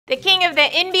The king of the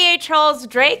NBA trolls,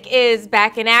 Drake, is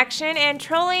back in action and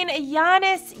trolling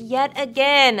Giannis yet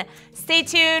again. Stay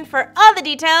tuned for all the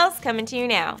details coming to you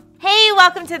now. Hey,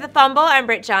 welcome to The Fumble. I'm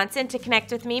Britt Johnson. To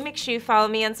connect with me, make sure you follow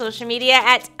me on social media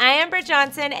at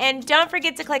 @IamBrittJohnson, and don't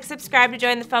forget to click subscribe to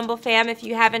join the Fumble fam if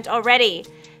you haven't already.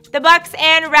 The Bucks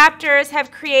and Raptors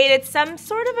have created some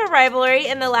sort of a rivalry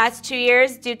in the last 2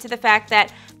 years due to the fact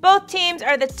that both teams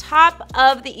are the top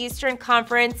of the Eastern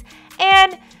Conference,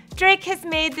 and Drake has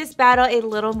made this battle a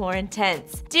little more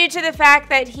intense due to the fact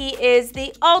that he is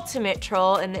the ultimate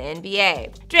troll in the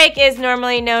NBA. Drake is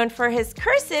normally known for his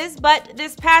curses, but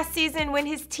this past season when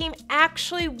his team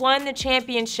actually won the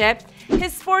championship,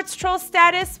 his sports troll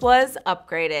status was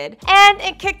upgraded, and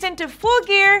it kicked into full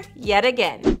gear yet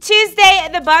again. Tuesday,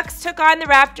 the Bucks took on the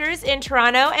Raptors in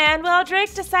Toronto, and well,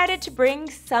 Drake decided to bring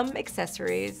some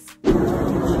accessories.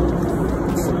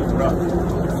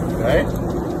 Right?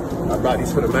 I brought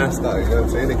these for the mascot, you know what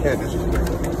I'm saying? They can't disrespect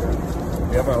us like that.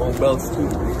 We have our own belts too.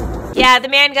 Yeah, the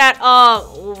man got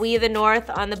all We the North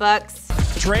on the Bucks.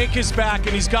 Drake is back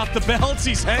and he's got the belts.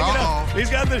 He's hanging up. He's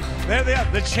got there they are.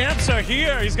 The champs are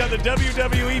here. He's got the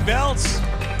WWE belts.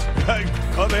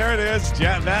 Oh, there it is.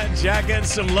 Matt and Jack getting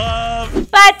some love.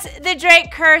 But the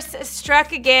Drake curse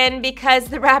struck again because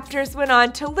the Raptors went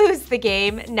on to lose the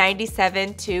game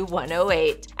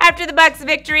 97-108. After the Bucks'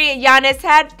 victory, Giannis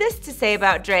had this to say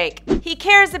about Drake. He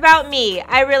cares about me.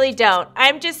 I really don't.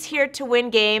 I'm just here to win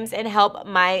games and help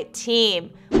my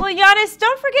team. Well, Giannis,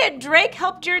 don't forget Drake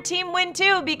helped your team win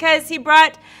too because he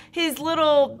brought his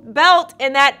little belt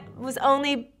and that was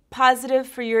only positive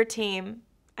for your team.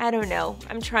 I don't know.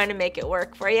 I'm trying to make it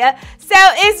work for you. So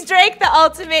is Drake the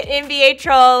ultimate NBA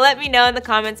troll? Let me know in the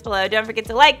comments below. Don't forget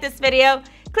to like this video,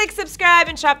 click subscribe,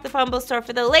 and shop the Fumble store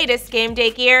for the latest game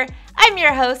day gear. I'm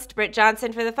your host, Britt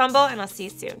Johnson for The Fumble, and I'll see you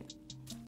soon.